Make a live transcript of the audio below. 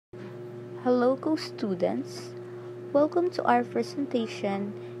Hello co-students, welcome to our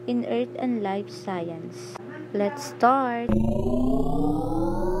presentation in Earth and Life Science. Let's start!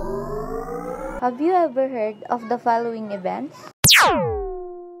 Have you ever heard of the following events?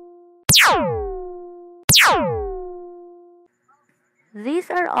 These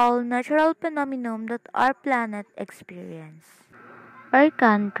are all natural phenomena that our planet experiences. Our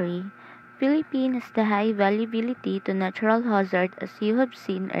country, Philippines, has the high vulnerability to natural hazard as you have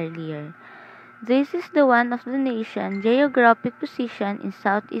seen earlier. This is the one of the nation's geographic position in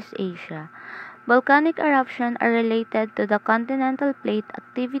Southeast Asia. Volcanic eruptions are related to the continental plate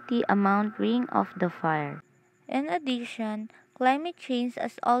activity amount Ring of the Fire. In addition, climate change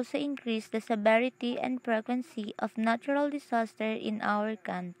has also increased the severity and frequency of natural disasters in our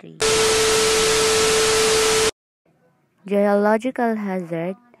country. Geological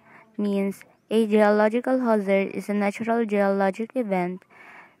hazard means a geological hazard is a natural geologic event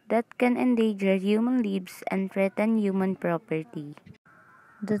that can endanger human lives and threaten human property.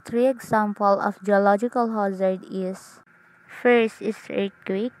 The three examples of geological hazard is: first is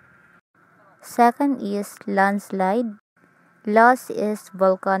earthquake, second is landslide, last is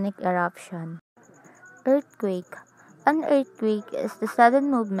volcanic eruption. Earthquake. An earthquake is the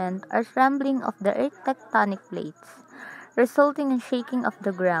sudden movement or trembling of the earth's tectonic plates, resulting in shaking of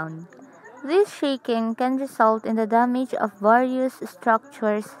the ground. This shaking can result in the damage of various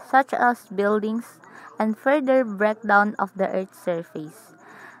structures such as buildings and further breakdown of the Earth's surface.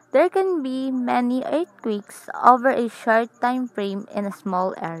 There can be many earthquakes over a short time frame in a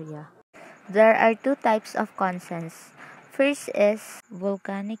small area. There are two types of constants. First is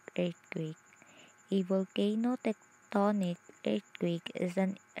volcanic earthquake. A volcano-tectonic earthquake is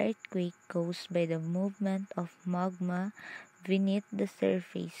an earthquake caused by the movement of magma beneath the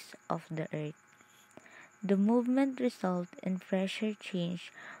surface of the earth. The movement results in pressure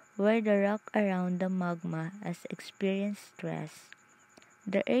change where the rock around the magma has experienced stress.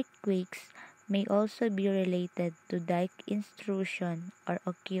 The earthquakes may also be related to dike intrusion or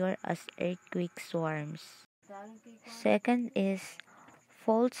occur as earthquake swarms. Second is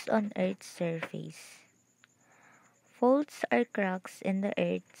faults on Earth's surface. Faults are cracks in the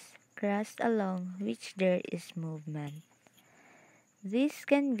Earth's crust along which there is movement. These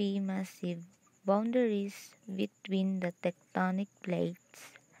can be massive boundaries between the tectonic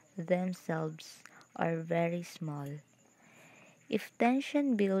plates themselves or very small. If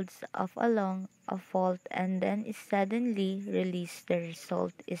tension builds up along a fault and then is suddenly released, the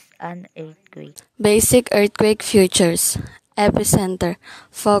result is an earthquake. Basic earthquake features: epicenter,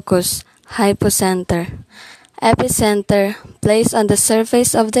 focus, hypocenter. Epicenter, placed on the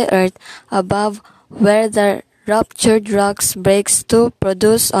surface of the earth above where the ruptured rocks breaks to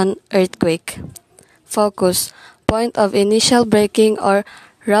produce an earthquake. Focus, point of initial breaking or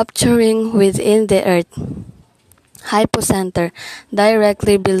rupturing within the earth. Hypocenter,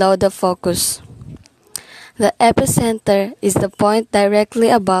 directly below the focus. The epicenter is the point directly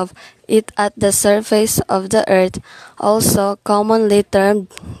above it at the surface of the earth, also commonly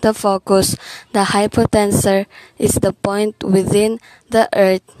termed the focus. The hypotensor is the point within the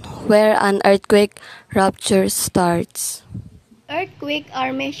earth where an earthquake rupture starts. Earthquakes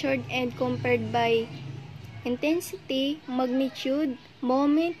are measured and compared by intensity, magnitude,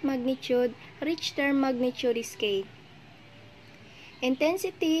 moment magnitude, Richter magnitude scale.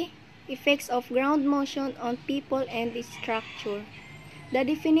 Intensity, effects of ground motion on people and structure. The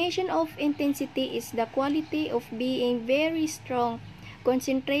definition of intensity is the quality of being very strong,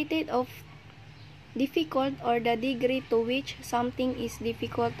 concentrated of difficult, or the degree to which something is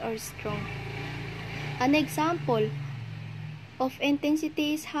difficult or strong. An example of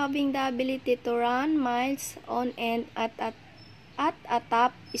intensity is having the ability to run miles on end at a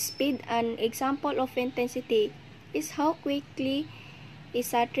top speed. An example of intensity is how quickly a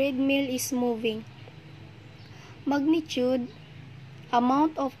treadmill is moving. Magnitude,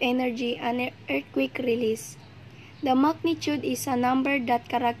 amount of energy an earthquake release. The magnitude is a number that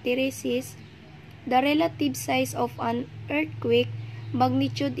characterizes the relative size of an earthquake.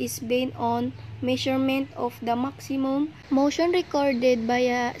 Magnitude is based on measurement of the maximum motion recorded by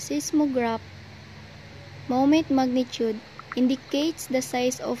a seismograph. Moment magnitude indicates the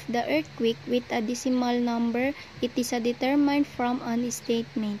size of the earthquake with a decimal number. It is determined from a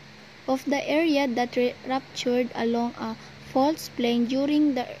statement of the area that ruptured along a fault plane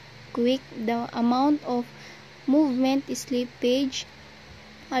during the earthquake, the amount of movement slippage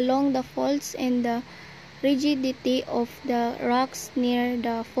along the faults, and the rigidity of the rocks near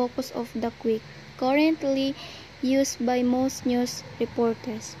the focus of the quake, currently used by most news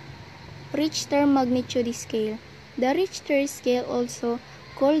reporters. Richter magnitude scale. The Richter scale, also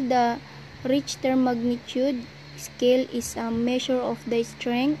called the Richter magnitude scale is a measure of the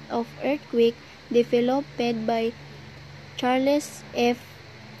strength of earthquake developed by Charles F.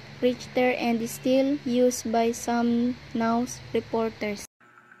 Richter and is still used by some news reporters.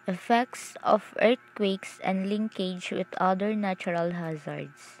 Effects of earthquakes and linkage with other natural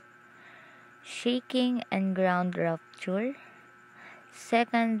hazards. Shaking and ground rupture.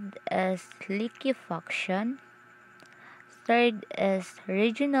 Second is liquefaction. Third is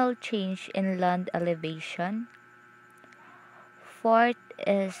regional change in land elevation. Fourth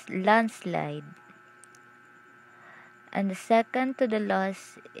is landslide. And the second to the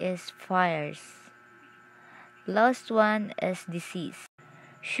last is fires. Last one is disease.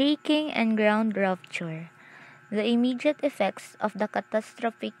 Shaking and ground rupture. The immediate effects of the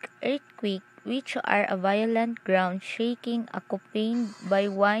catastrophic earthquake, which are a violent ground shaking accompanied by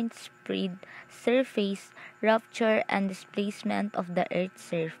widespread surface rupture and displacement of the Earth's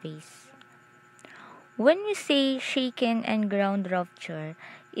surface. When we say shaking and ground rupture,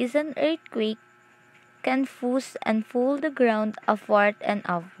 is an earthquake can fuse and pull the ground upward and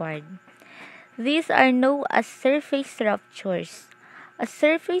upward. These are known as surface ruptures. A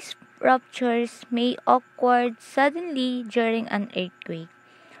surface ruptures may occur suddenly during an earthquake,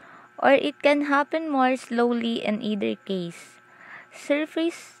 or it can happen more slowly in either case.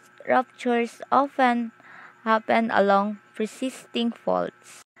 Surface ruptures often happen along persisting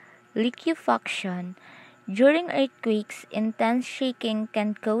faults. Liquefaction. During earthquakes, intense shaking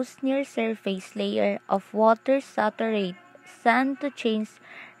can cause near-surface layer of water saturate sand to change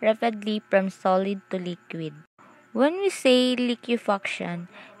rapidly from solid to liquid. When we say liquefaction,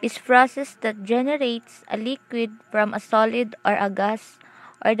 is process that generates a liquid from a solid or a gas,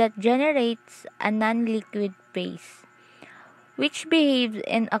 or that generates a non-liquid phase, which behaves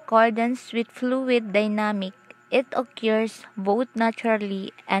in accordance with fluid dynamic. It occurs both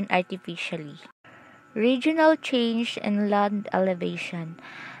naturally and artificially. Regional change in land elevation.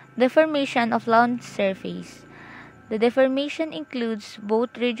 Deformation of land surface. The deformation includes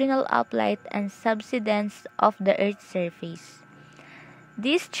both regional uplight and subsidence of the Earth's surface.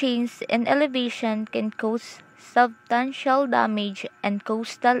 These changes in elevation can cause substantial damage in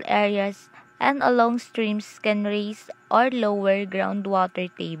coastal areas, and along streams can raise or lower groundwater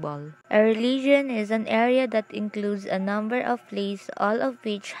table. A region is an area that includes a number of places, all of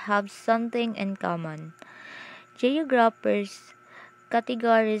which have something in common. Geographers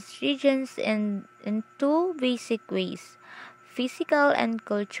categorize regions in two basic ways: physical and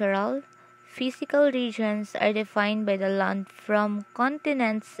cultural. Physical regions are defined by the land from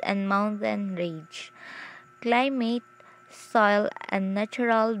continents and mountain range, climate, soil, and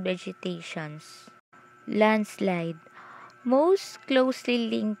natural vegetations. Landslide. Most closely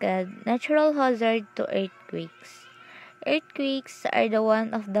linked natural hazard to earthquakes. Earthquakes are the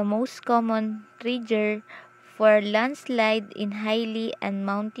one of the most common trigger for landslide in highly and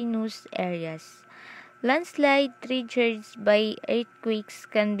mountainous areas. Landslide triggered by earthquakes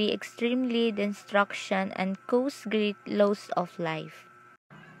can be extremely destruction and cause great loss of life.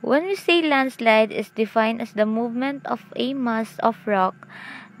 When we say landslide is defined as the movement of a mass of rock,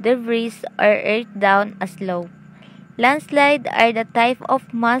 debris, or earth down a slope. Landslide are the type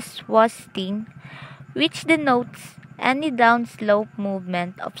of mass wasting which denotes any downslope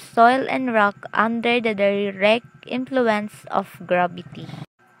movement of soil and rock under the direct influence of gravity.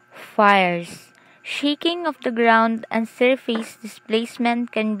 Fires. Shaking of the ground and surface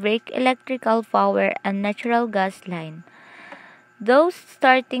displacement can break electrical power and natural gas line. Those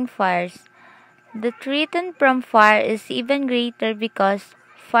starting fires. The threat from fire is even greater because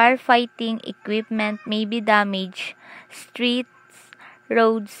firefighting equipment may be damaged, streets,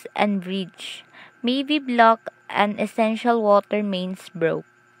 roads, and bridges may be blocked, and essential water mains broke.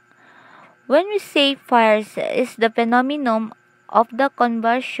 When we say fires is the phenomenon of the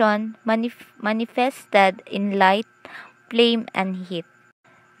combustion manifested in light, flame, and heat.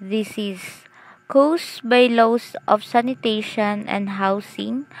 This is caused by loss of sanitation and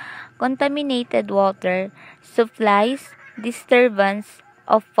housing, contaminated water supplies, disturbance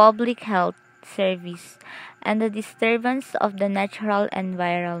of public health service, and the disturbance of the natural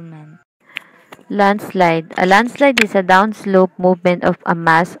environment. Landslide. A landslide is a downslope movement of a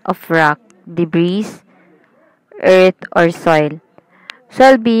mass of rock, debris, earth, or soil.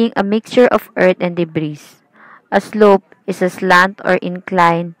 Soil being a mixture of earth and debris. A slope is a slant or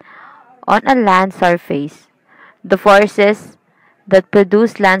incline on a land surface. The forces that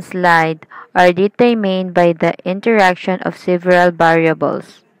produce landslide are determined by the interaction of several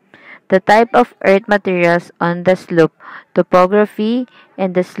variables: the type of earth materials on the slope, topography,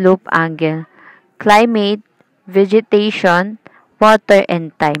 and the slope angle, climate, vegetation, water,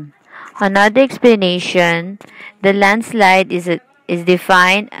 and time. Another explanation, the landslide is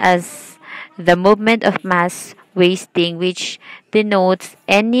defined as the movement of mass wasting which denotes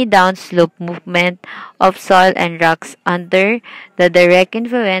any downslope movement of soil and rocks under the direct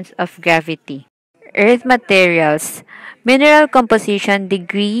influence of gravity. Earth materials, mineral composition,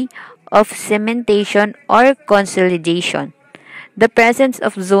 degree of cementation or consolidation, the presence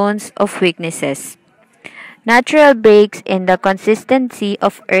of zones of weaknesses. Natural breaks in the consistency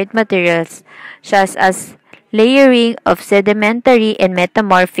of earth materials, such as layering of sedimentary and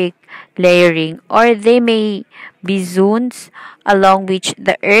metamorphic layering, or they may be zones along which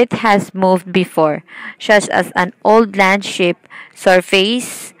the earth has moved before, such as an old landship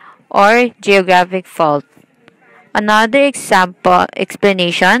surface or geographic fault. Another example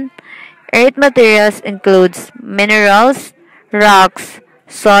explanation, earth materials includes minerals, rocks,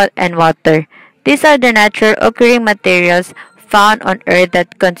 salt, and water. These are the natural occurring materials found on earth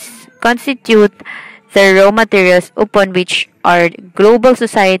that constitute the raw materials upon which our global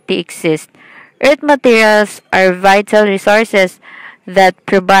society exists. Earth materials are vital resources that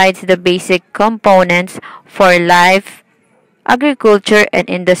provides the basic components for life, agriculture, and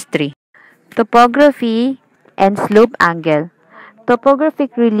industry. Topography and slope angle.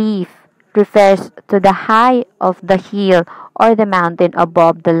 Topographic relief refers to the height of the hill or the mountain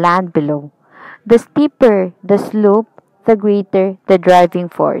above the land below. The steeper the slope, the greater the driving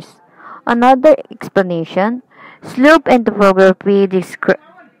force. Another explanation, slope and topography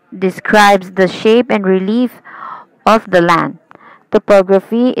describes the shape and relief of the land.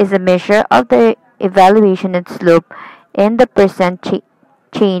 Topography is a measure of the evaluation of slope and the percent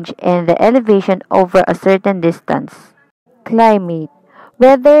change in the elevation over a certain distance. Climate.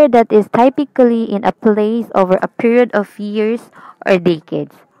 Weather that is typically in a place over a period of years or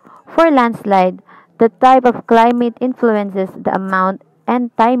decades. For landslide, the type of climate influences the amount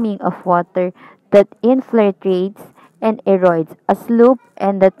and timing of water that infiltrates and erodes a slope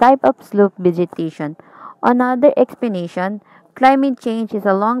and the type of slope vegetation. Another explanation, climate change is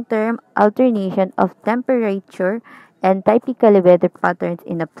a long-term alternation of temperature and typically weather patterns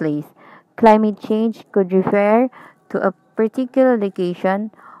in a place. Climate change could refer to a particular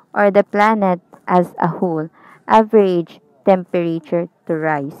location or the planet as a whole. Average temperature to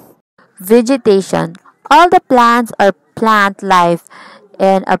rise. Vegetation. All the plants or plant life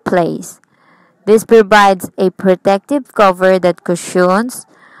in a place. This provides a protective cover that cushions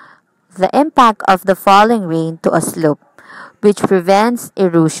the impact of the falling rain to a slope, which prevents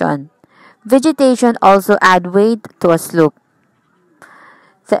erosion. Vegetation also adds weight to a slope.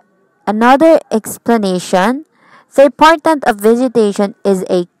 Another explanation, the importance of vegetation is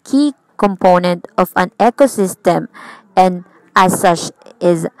a key component of an ecosystem and as such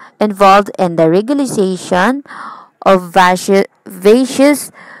is involved in the regulation of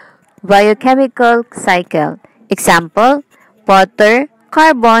various biochemical cycle. Example, water,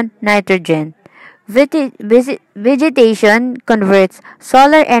 carbon, nitrogen. Vegetation converts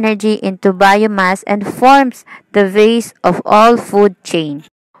solar energy into biomass and forms the base of all food chain.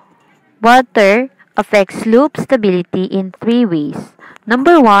 Water affects slope stability in three ways.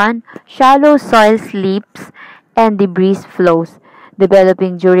 Number one, shallow soil slips and debris flows,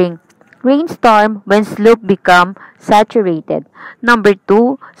 developing during rainstorm when slope become saturated. Number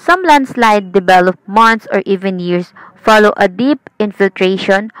two, some landslide develop months or even years follow a deep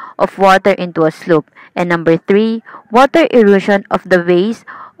infiltration of water into a slope. And number three, water erosion of the base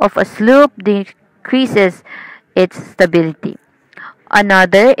of a slope decreases its stability.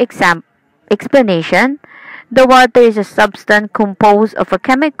 Another explanation, the water is a substance composed of a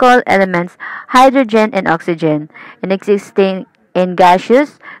chemical elements hydrogen and oxygen and existing in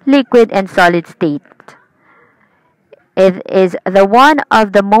gaseous, liquid, and solid state. It is the one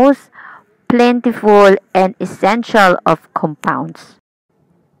of the most plentiful and essential of compounds.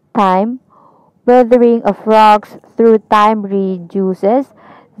 Time. Weathering of rocks through time reduces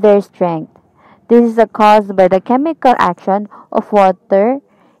their strength. This is caused by the chemical action of water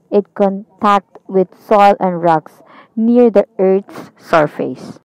in contact with soil and rocks near the Earth's surface.